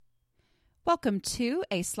Welcome to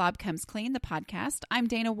A Slob Comes Clean, the podcast. I'm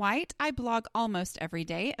Dana White. I blog almost every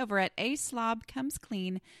day over at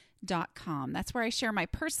aslobcomesclean.com. That's where I share my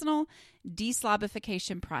personal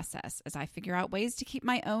deslobification process. As I figure out ways to keep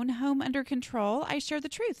my own home under control, I share the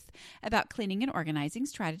truth about cleaning and organizing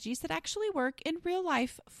strategies that actually work in real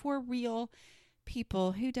life for real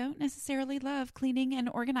people who don't necessarily love cleaning and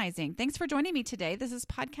organizing. Thanks for joining me today. This is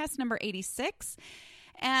podcast number 86,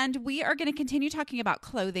 and we are going to continue talking about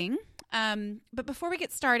clothing. But before we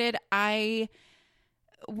get started, I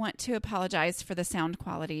want to apologize for the sound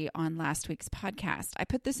quality on last week's podcast. I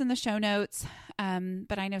put this in the show notes,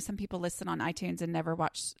 but I know some people listen on iTunes and never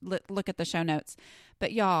look at the show notes.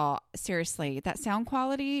 But y'all, seriously, that sound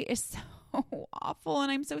quality is so awful,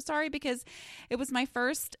 and I'm so sorry because it was my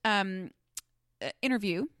first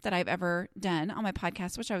interview that I've ever done on my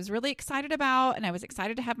podcast, which I was really excited about, and I was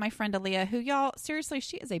excited to have my friend Aaliyah, who, y'all, seriously,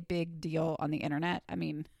 she is a big deal on the internet. I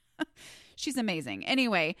mean, she's amazing.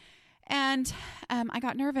 Anyway, and I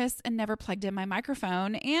got nervous and never plugged in my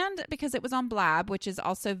microphone. And because it was on Blab, which is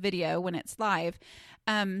also video when it's live,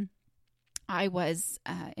 I was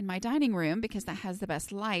in my dining room because that has the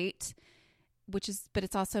best light, but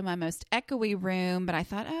it's also my most echoey room. But I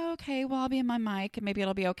thought, oh, okay, well, I'll be in my mic and maybe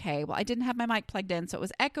it'll be okay. Well, I didn't have my mic plugged in, so it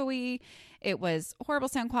was echoey. It was horrible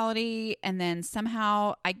sound quality. And then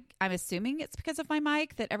somehow I'm assuming it's because of my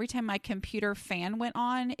mic that every time my computer fan went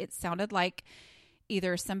on, it sounded like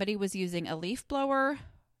either somebody was using a leaf blower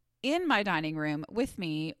in my dining room with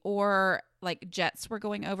me, or like jets were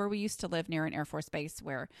going over. We used to live near an Air Force base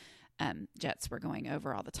where jets were going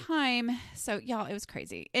over all the time. So y'all, it was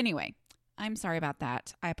crazy. Anyway, I'm sorry about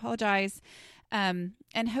that. I apologize. And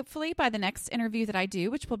hopefully by the next interview that I do,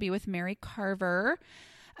 which will be with Mary Carver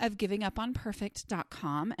of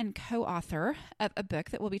GivingUpOnPerfect.com and co-author of a book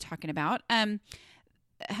that we'll be talking about.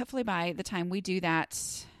 Hopefully by the time we do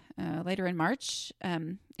that later in March,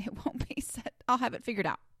 it won't be set. I'll have it figured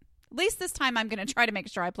out. At least this time I'm going to try to make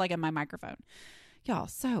sure I plug in my microphone. Y'all,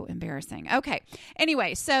 so embarrassing. Okay.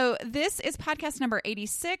 Anyway, so this is podcast number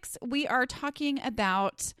 86. We are talking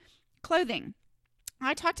about clothing.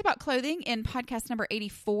 I talked about clothing in podcast number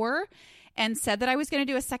 84 and said that I was going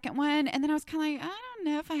to do a second one. And then I was kind of like, I don't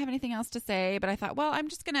know if I have anything else to say, but I thought, well, I'm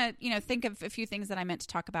just going to, think of a few things that I meant to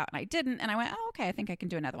talk about, and I didn't. And I went, oh, okay, I think I can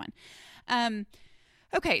do another one.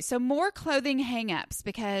 Okay. So more clothing hangups,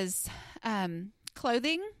 because,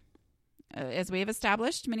 clothing, as we have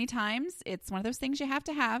established many times, it's one of those things you have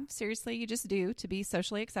to have. Seriously, you just do to be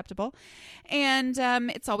socially acceptable. And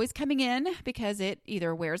it's always coming in because it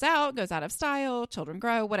either wears out, goes out of style, children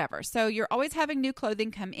grow, whatever. So you're always having new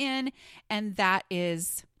clothing come in, and that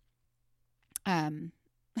is,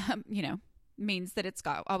 means that it's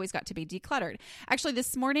always got to be decluttered. Actually,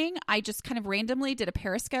 this morning, I just kind of randomly did a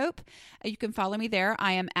Periscope. You can follow me there.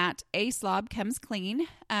 I am at aslobcomesclean.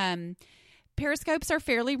 Periscopes are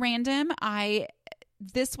fairly random.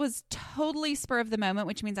 This was totally spur of the moment,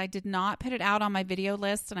 which means I did not put it out on my video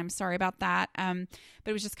list, and I'm sorry about that. But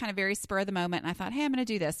it was just kind of very spur of the moment, and I thought, hey, I'm going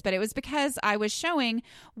to do this. But it was because I was showing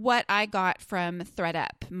what I got from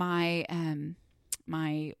ThreadUp, my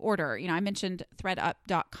order. I mentioned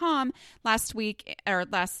threadup.com last week, or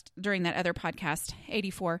during that other podcast,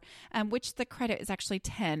 84, which the credit is actually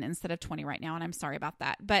 10 instead of 20 right now. And I'm sorry about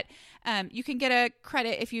that, but, you can get a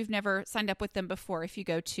credit if you've never signed up with them before. If you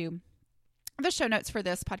go to the show notes for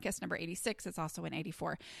this podcast number 86, it's also in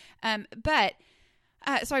 84. So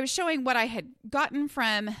I was showing what I had gotten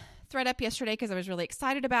from ThreadUp yesterday because I was really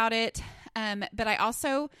excited about it. But I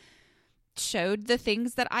also showed the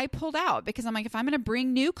things that I pulled out, because I'm like, if I'm going to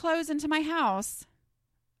bring new clothes into my house,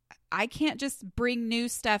 I can't just bring new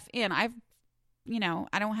stuff in. I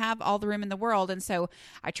don't have all the room in the world. And so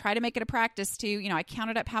I try to make it a practice to, I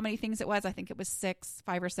counted up how many things it was. I think it was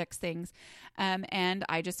 5 or 6 things. And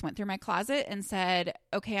I just went through my closet and said,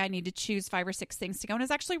 okay, I need to choose 5 or 6 things to go. And it's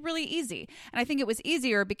actually really easy. And I think it was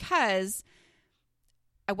easier because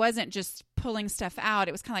I wasn't just pulling stuff out.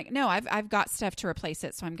 It was kind of like, no, I've got stuff to replace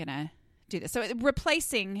it. So I'm going to do this. So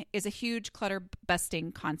replacing is a huge clutter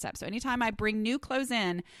busting concept. So anytime I bring new clothes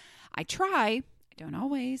in, I don't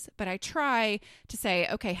always, but I try to say,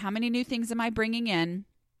 okay, how many new things am I bringing in?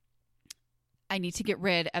 I need to get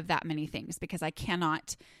rid of that many things because I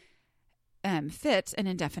cannot fit an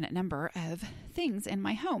indefinite number of things in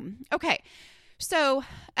my home. Okay. So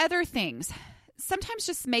other things, sometimes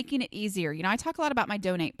just making it easier. I talk a lot about my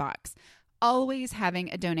donate box. Always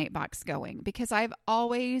having a donate box going, because I've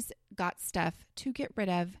always got stuff to get rid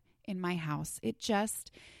of in my house. It just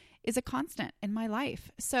is a constant in my life.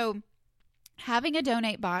 So having a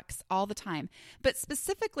donate box all the time, but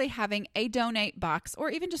specifically having a donate box or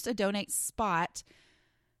even just a donate spot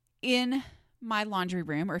in my laundry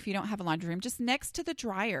room, or if you don't have a laundry room, just next to the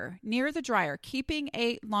dryer, near the dryer, keeping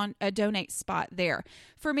a donate spot there.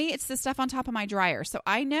 For me, it's the stuff on top of my dryer. So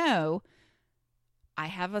I know I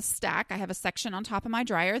have a section on top of my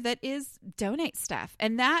dryer that is donate stuff.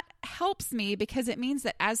 And that helps me because it means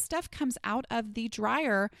that as stuff comes out of the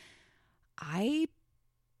dryer, I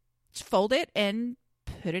fold it and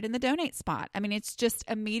put it in the donate spot. I mean, it's just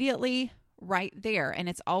immediately right there. And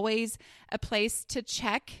it's always a place to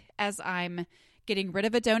check as I'm getting rid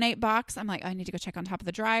of a donate box. I'm like, I need to go check on top of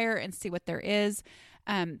the dryer and see what there is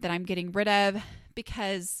that I'm getting rid of,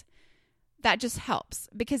 because that just helps.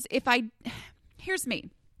 Because here's me.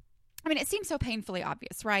 I mean, it seems so painfully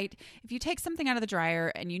obvious, right? If you take something out of the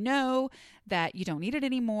dryer and you know that you don't need it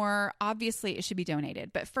anymore, obviously it should be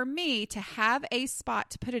donated. But for me, to have a spot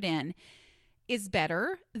to put it in is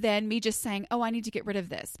better than me just saying, oh, I need to get rid of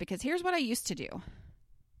this. Because here's what I used to do.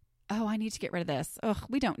 Oh, I need to get rid of this. Ugh,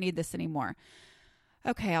 we don't need this anymore.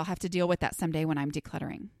 Okay, I'll have to deal with that someday when I'm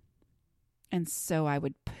decluttering. And so I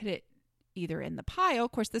would put it either in the pile.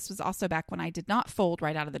 Of course, this was also back when I did not fold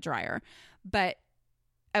right out of the dryer. But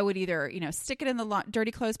I would either, stick it in the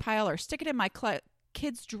dirty clothes pile or stick it in my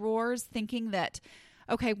kids' drawers, thinking that,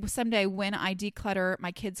 okay, someday when I declutter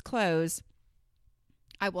my kids' clothes,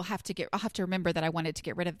 I'll have to remember that I wanted to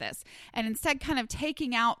get rid of this. And instead kind of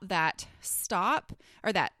taking out that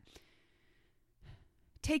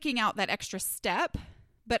extra step,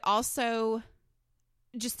 but also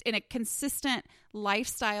just in a consistent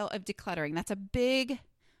lifestyle of decluttering. That's a big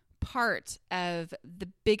part of the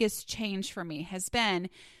biggest change for me, has been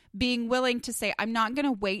being willing to say, I'm not going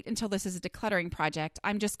to wait until this is a decluttering project.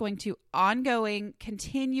 I'm just going to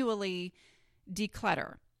continually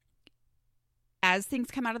declutter. As things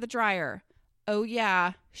come out of the dryer, oh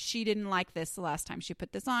yeah, she didn't like this the last time she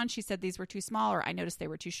put this on. She said these were too small, or I noticed they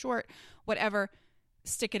were too short, whatever.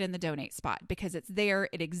 Stick it in the donate spot because it's there,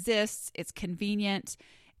 it exists, it's convenient,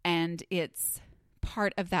 and it's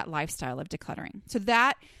part of that lifestyle of decluttering. So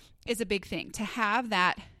that is a big thing. To have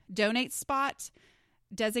that donate spot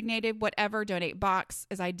designated, whatever, donate box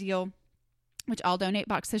is ideal, which all donate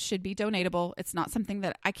boxes should be donatable. It's not something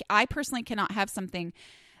that I personally cannot have something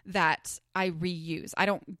that I reuse. I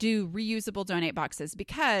don't do reusable donate boxes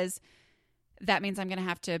because that means I'm going to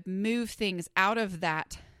have to move things out of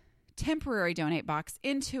that temporary donate box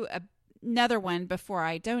into another one before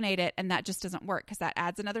I donate it. And that just doesn't work because that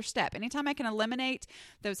adds another step. Anytime I can eliminate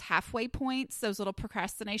those halfway points, those little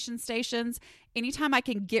procrastination stations, anytime I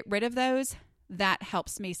can get rid of those, that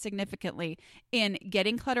helps me significantly in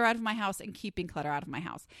getting clutter out of my house and keeping clutter out of my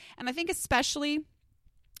house. And I think especially,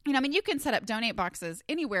 you can set up donate boxes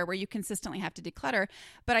anywhere where you consistently have to declutter.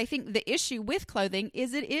 But I think the issue with clothing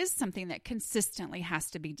is it is something that consistently has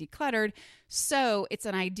to be decluttered. So it's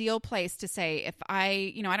an ideal place to say, if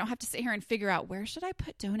I don't have to sit here and figure out where should I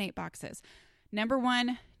put donate boxes. Number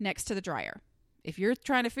one, next to the dryer. If you're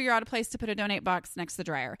trying to figure out a place to put a donate box, next to the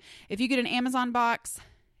dryer. If you get an Amazon box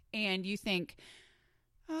and you think,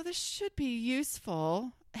 oh, this should be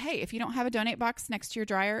useful. Hey, if you don't have a donate box next to your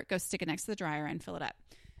dryer, go stick it next to the dryer and fill it up.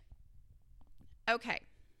 Okay.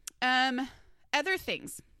 Other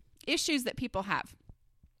things, issues that people have.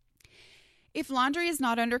 If laundry is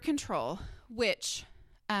not under control, which,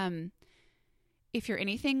 if you're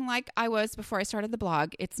anything like I was before I started the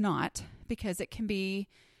blog, it's not, because it can be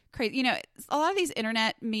crazy. A lot of these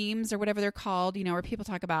internet memes or whatever they're called, where people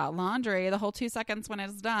talk about laundry, the whole 2 seconds when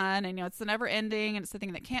it's done, and, it's the never ending and it's the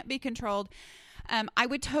thing that can't be controlled. I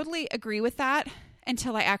would totally agree with that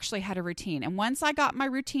until I actually had a routine. And once I got my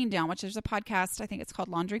routine down, which there's a podcast, I think it's called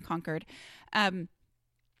Laundry Conquered.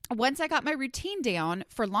 Once I got my routine down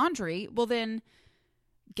for laundry, well then,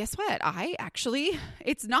 guess what?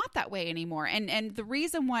 It's not that way anymore. And the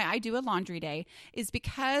reason why I do a laundry day is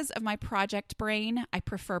because of my project brain. I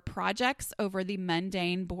prefer projects over the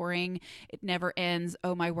mundane, boring, it never ends.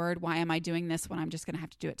 Oh my word, why am I doing this when I'm just going to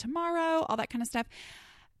have to do it tomorrow? All that kind of stuff.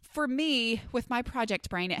 For me, with my project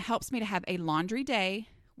brain, it helps me to have a laundry day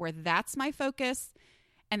where that's my focus,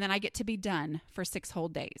 and then I get to be done for 6 whole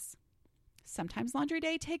days. Sometimes laundry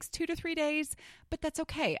day takes 2 to 3 days, but that's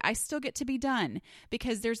okay. I still get to be done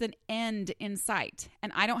because there's an end in sight,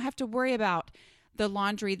 and I don't have to worry about the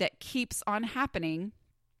laundry that keeps on happening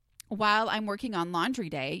while I'm working on laundry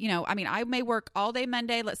day. I may work all day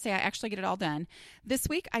Monday. Let's say I actually get it all done. This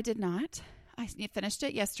week, I did not. I finished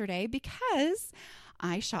it yesterday because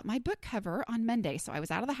I shot my book cover on Monday. So I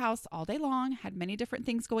was out of the house all day long, had many different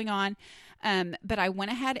things going on. But I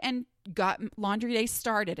went ahead and got laundry day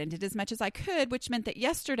started and did as much as I could, which meant that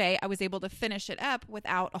yesterday I was able to finish it up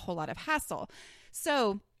without a whole lot of hassle.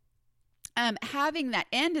 So having that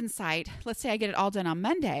end in sight, let's say I get it all done on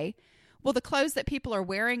Monday. Well, the clothes that people are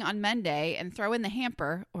wearing on Monday and throw in the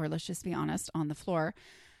hamper, or let's just be honest, on the floor,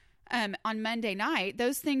 on Monday night,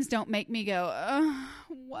 those things don't make me go, oh,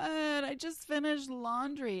 what? I just finished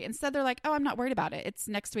laundry. Instead, they're like, oh, I'm not worried about it. It's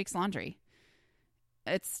next week's laundry.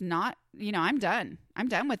 It's not, I'm done. I'm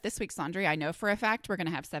done with this week's laundry. I know for a fact we're going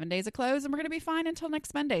to have 7 days of clothes and we're going to be fine until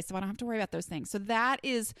next Monday. So I don't have to worry about those things. So that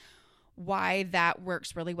is why that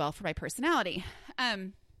works really well for my personality.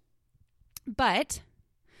 But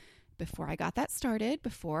before I got that started,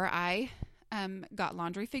 before I got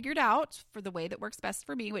laundry figured out for the way that works best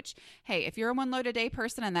for me, which, hey, if you're a 1 load a day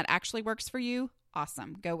person and that actually works for you,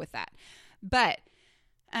 awesome. Go with that. But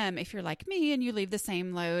if you're like me and you leave the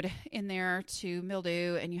same load in there to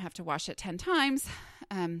mildew and you have to wash it 10 times,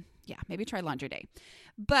 maybe try laundry day.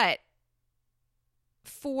 But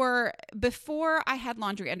before I had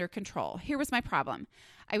laundry under control, here was my problem.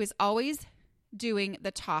 I was always doing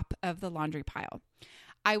the top of the laundry pile.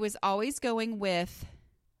 I was always going with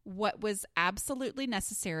what was absolutely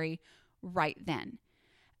necessary right then,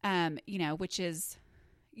 which is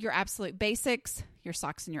your absolute basics, your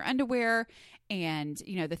socks and your underwear, and,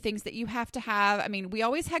 the things that you have to have. I mean, we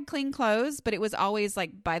always had clean clothes, but it was always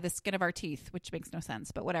like by the skin of our teeth, which makes no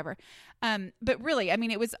sense, but whatever. But really, I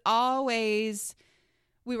mean,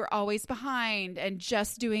 we were always behind and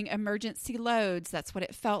just doing emergency loads. That's what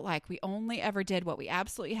it felt like. We only ever did what we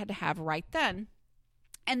absolutely had to have right then.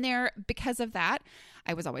 And because of that,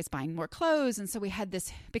 I was always buying more clothes. And so we had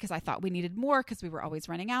this, because I thought we needed more because we were always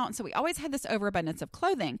running out. And so we always had this overabundance of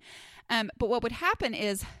clothing. But what would happen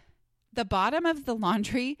is the bottom of the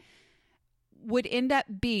laundry would end up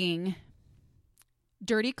being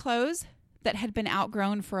dirty clothes that had been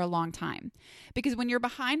outgrown for a long time. Because when you're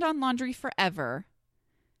behind on laundry forever,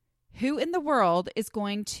 who in the world is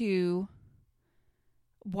going to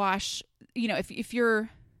wash, if you're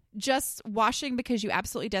just washing because you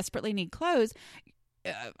absolutely desperately need clothes,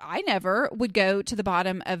 I never would go to the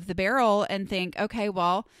bottom of the barrel and think, okay,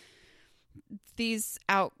 well, these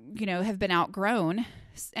have been outgrown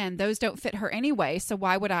and those don't fit her anyway. So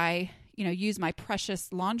why would I, use my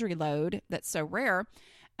precious laundry load that's so rare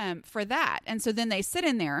for that? And so then they sit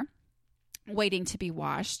in there waiting to be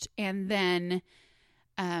washed, and then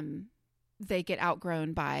they get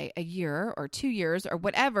outgrown by a year or 2 years or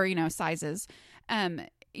whatever, sizes.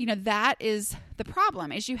 That is the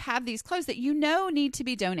problem, is you have these clothes that need to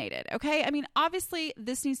be donated. Okay. I mean, obviously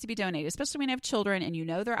this needs to be donated, especially when you have children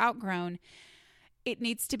and they're outgrown. It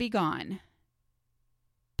needs to be gone.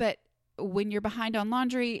 But when you're behind on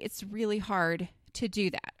laundry, it's really hard to do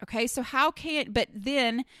that. Okay. So but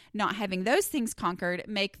then not having those things conquered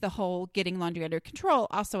make the whole getting laundry under control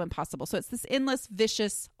also impossible. So it's this endless,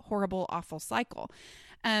 vicious, horrible, awful cycle.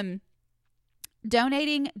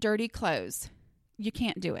 Donating dirty clothes. You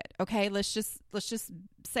can't do it. Okay. Let's just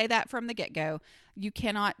say that from the get-go. You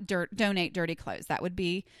cannot donate dirty clothes. That would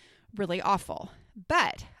be really awful.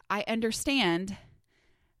 But I understand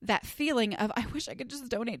that feeling of, I wish I could just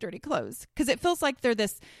donate dirty clothes, because it feels like they're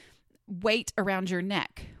this weight around your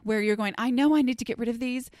neck where you're going, I know I need to get rid of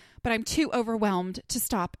these, but I'm too overwhelmed to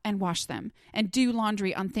stop and wash them and do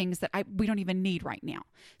laundry on things that we don't even need right now.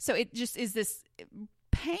 So it just is this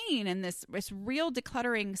pain and this real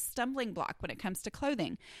decluttering stumbling block when it comes to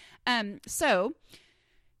clothing. So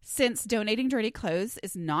since donating dirty clothes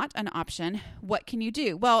is not an option, what can you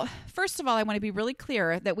do? Well, first of all, I want to be really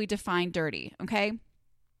clear that we define dirty. Okay.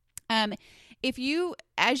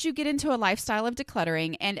 As you get into a lifestyle of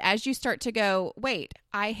decluttering and as you start to go, wait,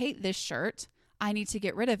 I hate this shirt, I need to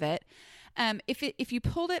get rid of it. If you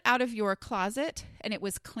pulled it out of your closet and it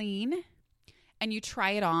was clean and you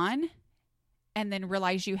try it on and then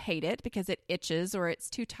realize you hate it because it itches or it's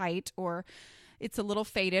too tight or it's a little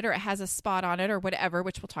faded or it has a spot on it or whatever,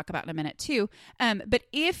 which we'll talk about in a minute too. But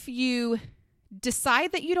if you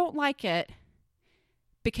decide that you don't like it,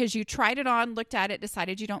 because you tried it on, looked at it,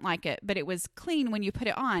 decided you don't like it, but it was clean when you put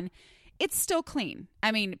it on, it's still clean.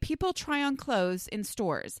 I mean, people try on clothes in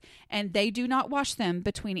stores and they do not wash them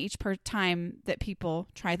between each time that people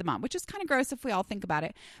try them on, which is kind of gross if we all think about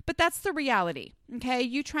it. But that's the reality. Okay.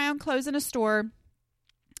 You try on clothes in a store.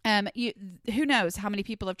 Who knows how many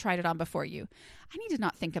people have tried it on before you. I need to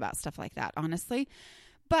not think about stuff like that, honestly.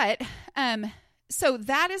 But so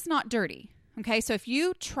that is not dirty. Okay, so if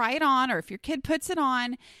you try it on or if your kid puts it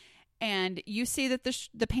on and you see that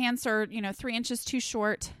the pants are, 3 inches too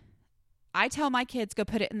short, I tell my kids, go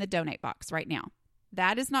put it in the donate box right now.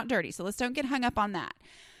 That is not dirty, so let's don't get hung up on that.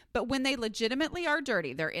 But when they legitimately are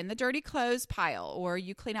dirty, they're in the dirty clothes pile, or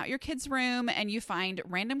you clean out your kid's room and you find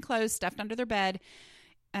random clothes stuffed under their bed,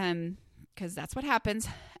 because that's what happens.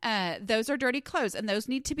 Those are dirty clothes and those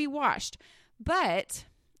need to be washed. But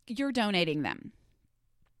you're donating them.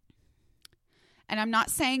 And I'm not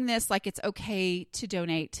saying this like it's okay to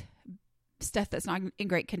donate stuff that's not in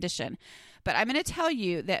great condition, but I'm going to tell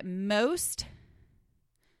you that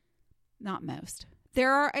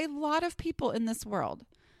there are a lot of people in this world,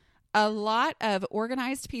 a lot of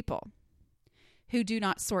organized people who do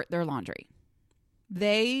not sort their laundry.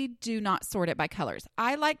 They do not sort it by colors.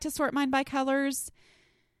 I like to sort mine by colors,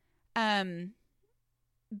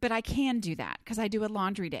 but I can do that because I do a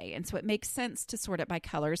laundry day. And so it makes sense to sort it by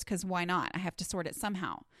colors because why not? I have to sort it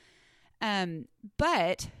somehow.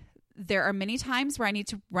 But there are many times where I need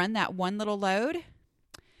to run that one little load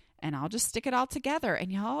and I'll just stick it all together. And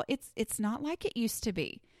y'all, it's not like it used to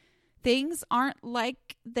be. Things aren't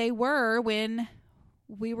like they were when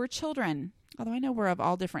we were children. Although I know we're of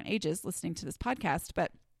all different ages listening to this podcast,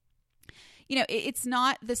 but it's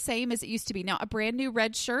not the same as it used to be. Now, a brand new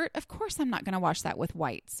red shirt, of course, I'm not going to wash that with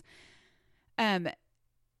whites.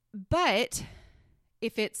 But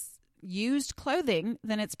if it's used clothing,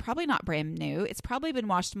 then it's probably not brand new. It's probably been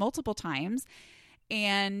washed multiple times,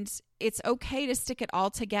 and it's okay to stick it all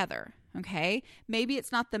together. Okay. Maybe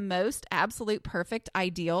it's not the most absolute perfect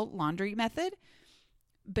ideal laundry method,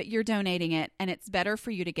 but you're donating it and it's better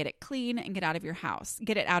for you to get it clean and get it out of your house.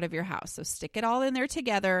 So stick it all in there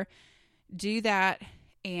together, do that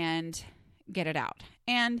and get it out.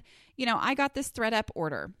 And, I got this ThredUp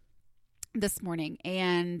order this morning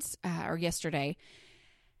or yesterday,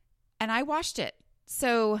 and I washed it.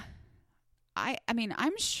 So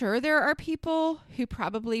I'm sure there are people who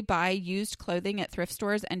probably buy used clothing at thrift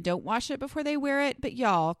stores and don't wash it before they wear it. But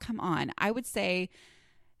y'all, come on. I would say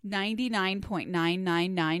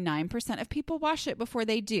 99.9999% of people wash it before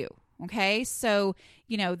they do. Okay. So,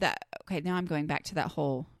 now I'm going back to that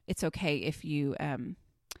whole, it's okay if you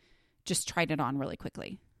just tried it on really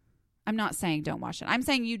quickly. I'm not saying don't wash it. I'm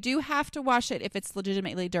saying you do have to wash it if it's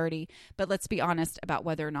legitimately dirty, but let's be honest about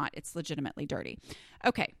whether or not it's legitimately dirty.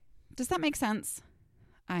 Okay. Does that make sense?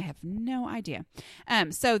 I have no idea.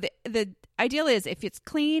 So the ideal is if it's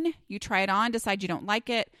clean, you try it on, decide you don't like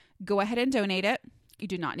it, go ahead and donate it. You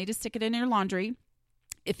do not need to stick it in your laundry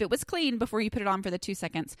if it was clean before you put it on for the 2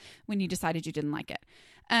 seconds when you decided you didn't like it.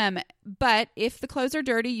 But if the clothes are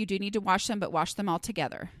dirty, you do need to wash them, but wash them all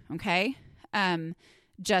together. Okay.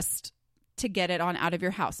 Just to get it on out of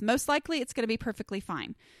your house. Most likely it's going to be perfectly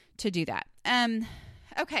fine to do that.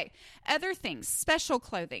 Okay. Other things, special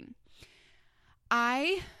clothing.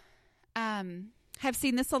 I have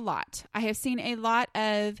seen this a lot. I have seen a lot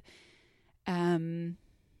of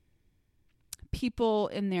people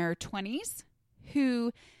in their 20s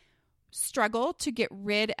who struggle to get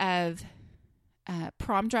rid of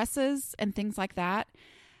prom dresses and things like that.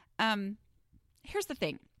 Here's the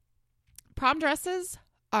thing. Prom dresses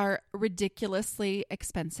are ridiculously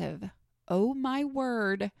expensive. Oh my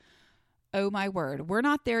word. Oh my word. We're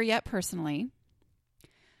not there yet personally,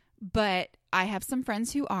 but I have some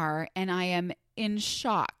friends who are, and I am in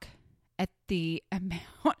shock at the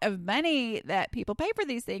amount of money that people pay for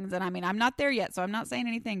these things. And I'm not there yet, so I'm not saying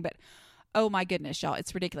anything, but oh my goodness, y'all,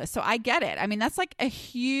 it's ridiculous. So I get it. That's like a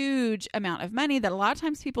huge amount of money that a lot of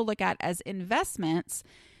times people look at as investments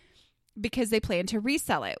because they plan to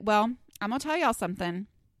resell it. Well, I'm going to tell y'all something.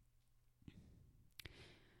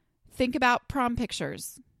 Think about prom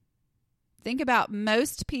pictures. Think about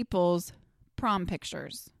most people's prom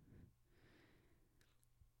pictures.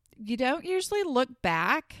 You don't usually look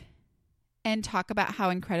back and talk about how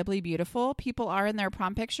incredibly beautiful people are in their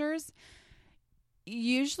prom pictures.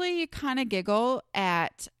 Usually you kind of giggle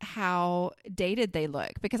at how dated they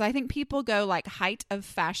look because I think people go like height of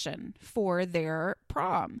fashion for their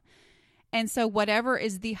prom. And so whatever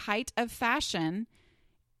is the height of fashion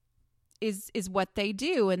is what they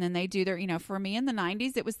do. And then they do their, for me in the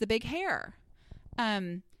 90s, it was the big hair.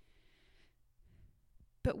 But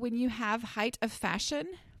when you have height of fashion,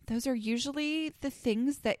 those are usually the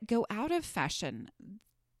things that go out of fashion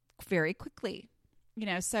very quickly.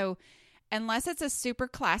 So unless it's a super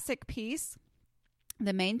classic piece,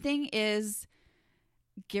 the main thing is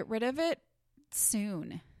get rid of it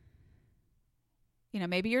soon.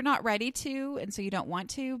 Maybe you're not ready to, and so you don't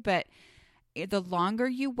want to, but the longer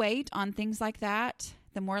you wait on things like that,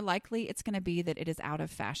 the more likely it's going to be that it is out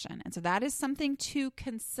of fashion. And so that is something to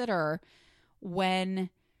consider when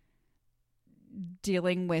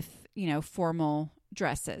dealing with, formal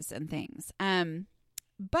dresses and things.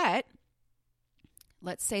 But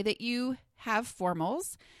let's say that you have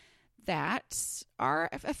formals that are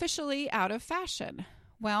officially out of fashion.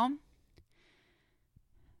 Well,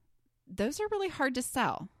 those are really hard to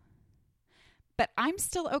sell. But I'm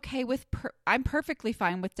still okay with, I'm perfectly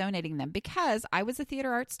fine with donating them because I was a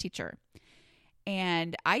theater arts teacher.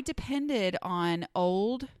 And I depended on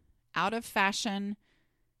old, out of fashion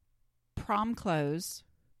prom clothes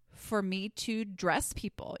for me to dress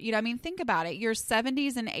people. You know, I mean, think about it. Your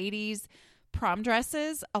 70s and 80s prom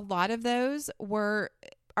dresses, a lot of those are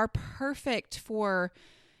perfect for,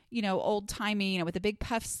 you know, old timey, you know, with the big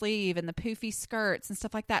puff sleeve and the poofy skirts and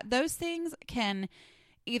stuff like that. Those things can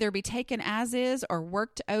either be taken as is or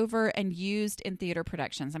worked over and used in theater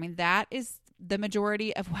productions. I mean, that is the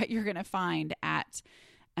majority of what you're going to find at,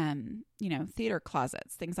 you know, theater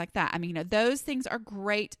closets, things like that. I mean, you know, those things are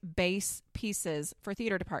great base pieces for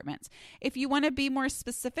theater departments. If you want to be more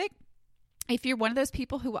specific, if you're one of those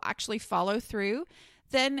people who will actually follow through,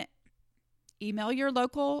 then email your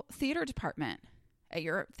local theater department at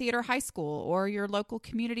your theater high school or your local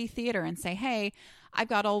community theater and say, hey, I've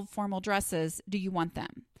got old formal dresses. Do you want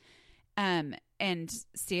them? And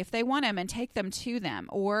see if they want them and take them to them.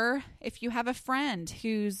 Or if you have a friend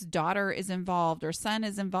whose daughter is involved or son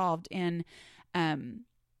is involved in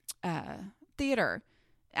theater,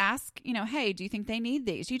 ask, you know, hey, do you think they need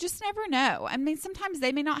these? You just never know. I mean, sometimes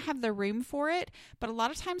they may not have the room for it, but a lot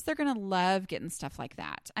of times they're going to love getting stuff like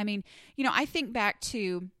that. I mean, you know, I think back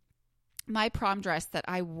to my prom dress that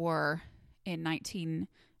I wore in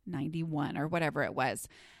 1991 or whatever it was.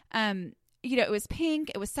 You know, it was pink,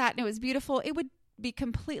 it was satin, it was beautiful. It would be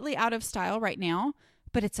completely out of style right now,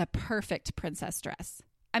 but it's a perfect princess dress.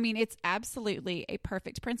 I mean, it's absolutely a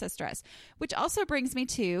perfect princess dress, which also brings me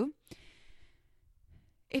to,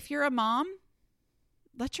 if you're a mom,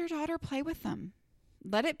 let your daughter play with them.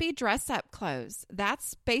 Let it be dress up clothes.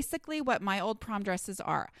 That's basically what my old prom dresses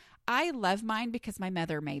are. I love mine because my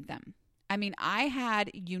mother made them. I mean, I had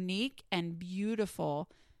unique and beautiful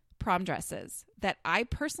prom dresses that I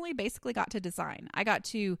personally basically got to design. I got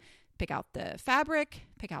to pick out the fabric,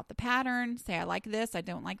 pick out the pattern, say I like this, I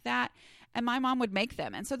don't like that, and my mom would make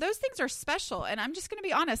them. And so those things are special, and I'm just going to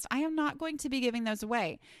be honest, I am not going to be giving those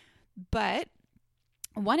away. But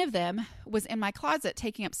one of them was in my closet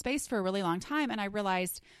taking up space for a really long time, and I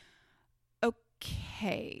realized,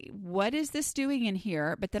 okay, what is this doing in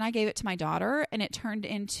here? But then I gave it to my daughter, and it turned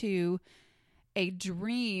into a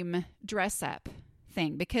dream dress up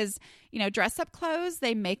thing, because, you know, dress up clothes,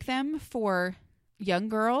 they make them for young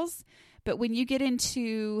girls, but when you get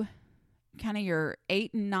into kind of your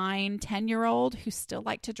 8, 9, 10-year-old who still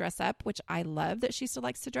like to dress up, which I love that she still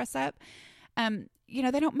likes to dress up, you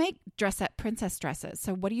know, they don't make dress up princess dresses.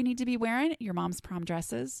 So what do you need to be wearing? Your mom's prom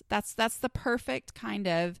dresses. That's the perfect kind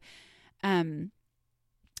of,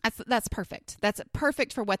 that's perfect. That's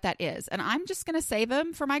perfect for what that is. And I'm just going to save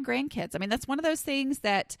them for my grandkids. I mean, that's one of those things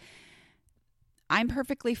that I'm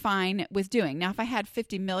perfectly fine with doing. Now, if I had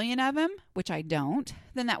 50 million of them, which I don't,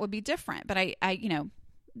 then that would be different. But I you know,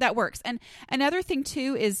 that works. And another thing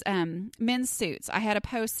too is men's suits. I had a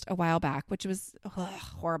post a while back, which was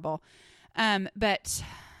horrible. But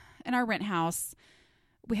in our rent house,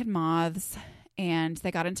 we had moths, and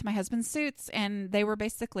they got into my husband's suits, and they were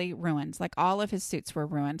basically ruined. Like, all of his suits were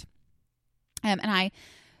ruined. And I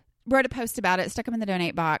wrote a post about it, stuck them in the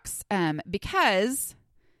donate box, because,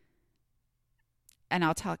 and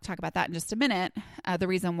I'll talk about that in just a minute, the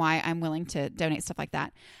reason why I'm willing to donate stuff like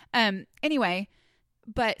that. Anyway,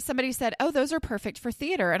 but somebody said, oh, those are perfect for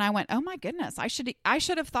theater. And I went, oh my goodness, I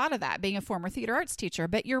should have thought of that, being a former theater arts teacher.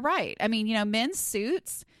 But you're right. I mean, you know, men's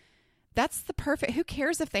suits, that's the perfect, who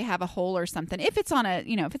cares if they have a hole or something? If it's on a,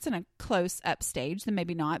 you know, if it's in a close up stage, then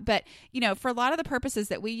maybe not. But, you know, for a lot of the purposes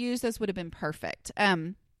that we use, those would have been perfect.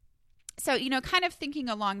 So, you know, kind of thinking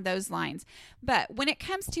along those lines. But when it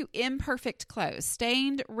comes to imperfect clothes,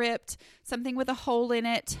 stained, ripped, something with a hole in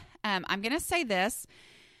it, I'm going to say this,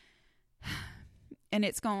 and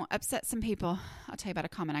it's going to upset some people. I'll tell you about a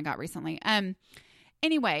comment I got recently.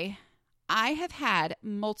 Anyway, I have had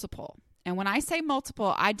multiple. And when I say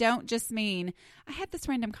multiple, I don't just mean, I had this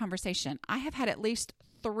random conversation. I have had at least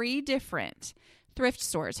 3 different thrift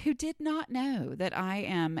stores who did not know that I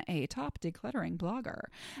am a top decluttering blogger.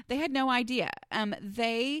 They had no idea.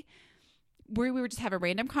 We were just have a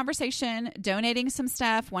random conversation, donating some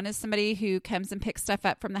stuff. One is somebody who comes and picks stuff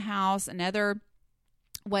up from the house. Another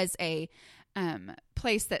was a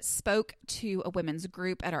place that spoke to a women's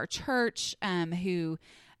group at our church, who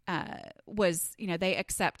was, you know, they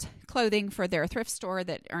accept clothing for their thrift store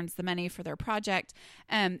that earns the money for their project.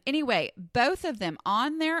 Anyway, both of them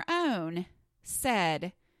on their own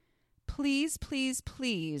said, please, please,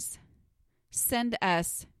 please send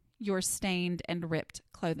us your stained and ripped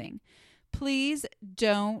clothing. Please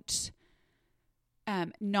don't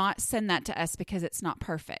not send that to us because it's not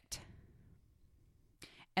perfect.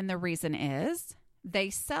 And the reason is they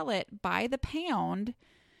sell it by the pound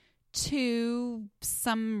to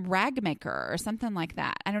some rag maker or something like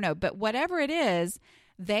that. I don't know. But whatever it is,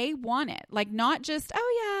 they want it. Like, not just,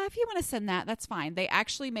 oh yeah, if you want to send that, that's fine. They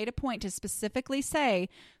actually made a point to specifically say,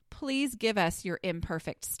 please give us your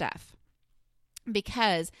imperfect stuff,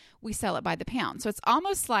 because we sell it by the pound. So it's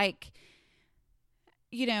almost like,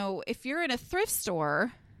 if you're in a thrift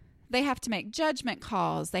store, they have to make judgment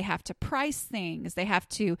calls. They have to price things. They have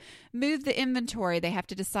to move the inventory. They have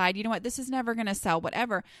to decide, you know what, this is never going to sell,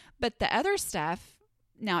 whatever. But the other stuff,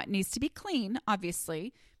 now it needs to be clean,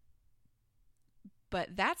 obviously.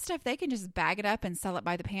 But that stuff, they can just bag it up and sell it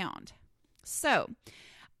by the pound. So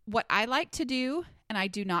what I like to do, and I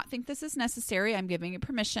do not think this is necessary, I'm giving you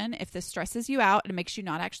permission. If this stresses you out and makes you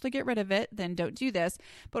not actually get rid of it, then don't do this.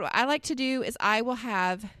 But what I like to do is I will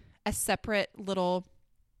have a separate little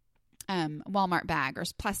Walmart bag or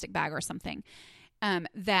plastic bag or something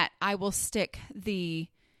that I will stick the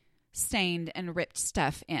stained and ripped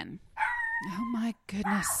stuff in. Oh my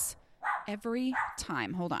goodness. Every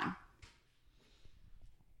time. Hold on.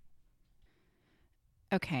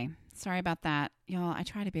 Okay. Sorry about that. Y'all, I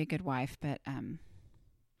try to be a good wife, but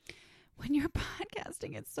when you're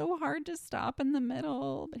podcasting, it's so hard to stop in the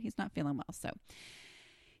middle, but he's not feeling well. So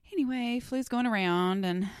anyway, flu's going around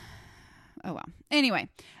and oh well. Anyway,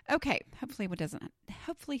 okay. Hopefully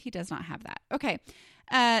he does not have that. Okay.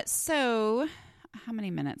 So how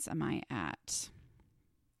many minutes am I at?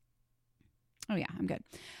 Oh yeah, I'm good.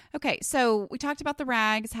 Okay. So we talked about the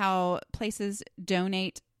rags, how places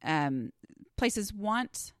donate, places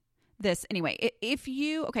want this. Anyway,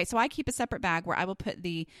 so I keep a separate bag where I will put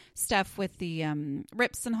the stuff with the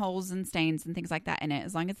rips and holes and stains and things like that in it.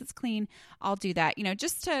 As long as it's clean, I'll do that,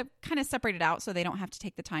 just to kind of separate it out so they don't have to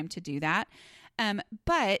take the time to do that.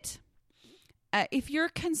 But if you're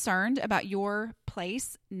concerned about your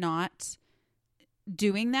place not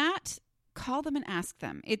doing that, call them and ask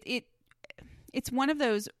them. It's one of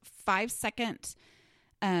those 5-second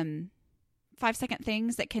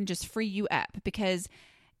things that can just free you up, because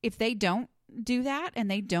if they don't do that and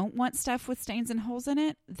they don't want stuff with stains and holes in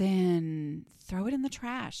it, then throw it in the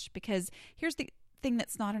trash. Because here's the thing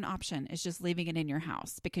that's not an option, is just leaving it in your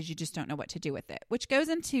house because you just don't know what to do with it, which goes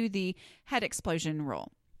into the head explosion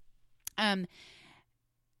rule.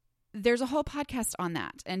 There's a whole podcast on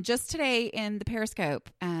that. And just today in the Periscope,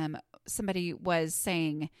 somebody was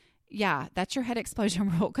saying, yeah, that's your head explosion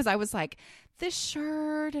rule. Because I was like, this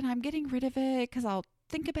shirt, and I'm getting rid of it because I'll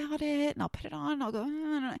think about it and I'll put it on and I'll go,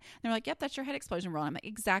 and they're like, yep, that's your head explosion rule. And I'm like,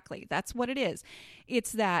 exactly. That's what it is.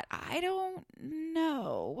 It's that I don't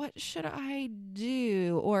know. What should I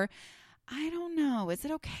do? Or I don't know. Is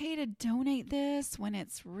it okay to donate this when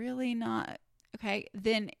it's really not? Okay,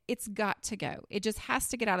 then it's got to go. It just has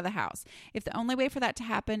to get out of the house. If the only way for that to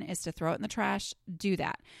happen is to throw it in the trash, do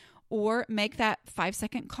that. Or make that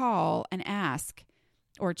 5-second call and ask,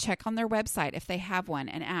 or check on their website if they have one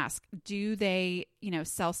and ask, do they,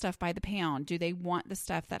 sell stuff by the pound? Do they want the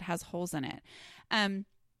stuff that has holes in it?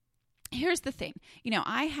 Here's the thing.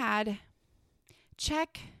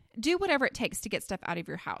 Do whatever it takes to get stuff out of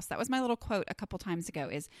your house. That was my little quote a couple times ago,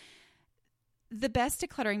 is the best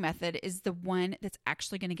decluttering method is the one that's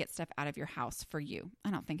actually going to get stuff out of your house for you.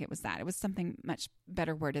 I don't think it was that. It was something much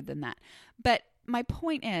better worded than that. But my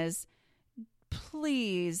point is,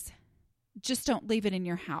 please just don't leave it in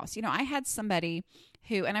your house. I had somebody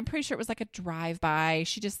who, and I'm pretty sure it was like a drive-by,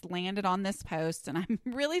 she just landed on this post, and I'm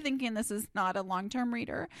really thinking this is not a long-term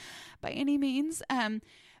reader by any means.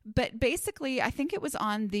 But basically, I think it was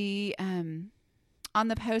on the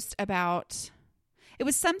post about, it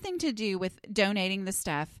was something to do with donating the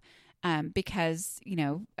stuff because,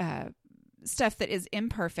 stuff that is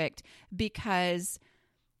imperfect, because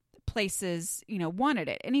places, wanted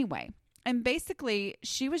it anyway. And basically,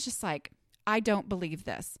 she was just like, I don't believe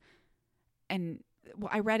this. And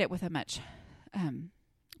I read it with a much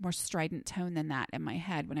more strident tone than that in my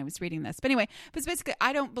head when I was reading this. But anyway, it was basically,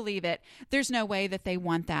 I don't believe it. There's no way that they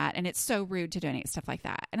want that. And it's so rude to donate stuff like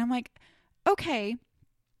that. And I'm like, okay,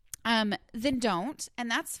 then don't. And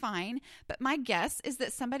that's fine. But my guess is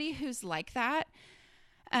that somebody who's like that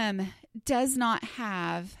does not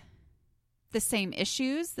have the same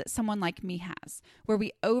issues that someone like me has, where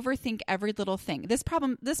we overthink every little thing. This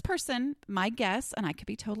person, my guess, and I could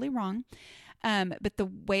be totally wrong, but the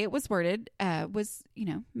way it was worded was,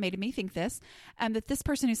 made me think this, that this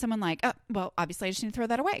person who's someone like, oh, well, obviously I just need to throw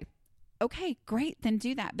that away. Okay, great, then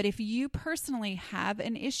do that. But if you personally have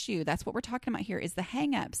an issue, that's what we're talking about here, is the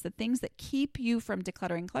hangups, the things that keep you from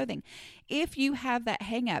decluttering clothing. If you have that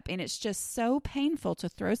hangup and it's just so painful to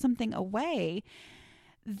throw something away,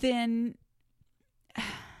 then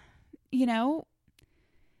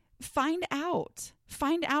find out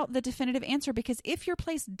the definitive answer, because if your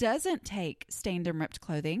place doesn't take stained and ripped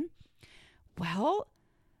clothing, well,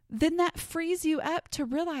 then that frees you up to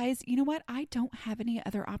realize, you know what? I don't have any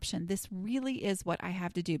other option. This really is what I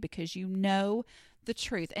have to do, because you know the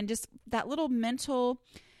truth. And just that little mental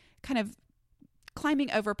kind of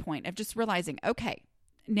climbing over point of just realizing, okay,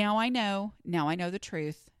 now I know the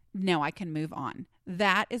truth. Now I can move on.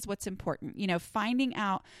 That is what's important. Finding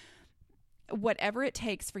out whatever it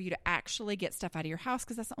takes for you to actually get stuff out of your house,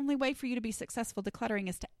 because that's the only way for you to be successful decluttering,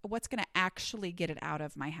 is to what's going to actually get it out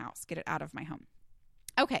of my house, get it out of my home.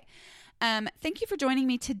 Okay. Thank you for joining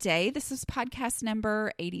me today. This is podcast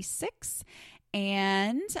number 86.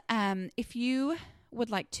 And if you would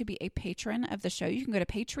like to be a patron of the show, you can go to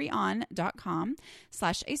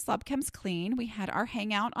patreon.com/aslobcomesclean. We had our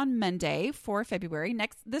hangout on Monday for February.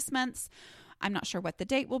 This month's, I'm not sure what the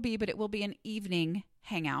date will be, but it will be an evening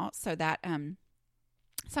hangout. So that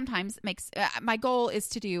sometimes makes, my goal is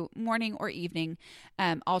to do morning or evening,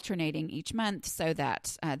 alternating each month, so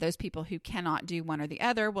that those people who cannot do one or the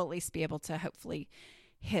other will at least be able to hopefully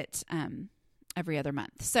hit every other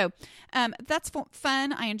month. So that's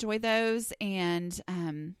fun. I enjoy those. And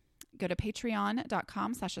go to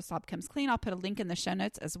patreon.com/aslobcomesclean. I'll put a link in the show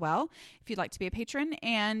notes as well if you'd like to be a patron.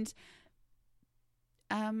 And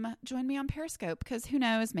join me on Periscope, because who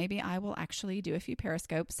knows, maybe I will actually do a few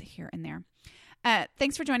Periscopes here and there.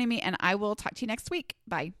 Thanks for joining me, and I will talk to you next week.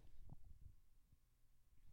 Bye.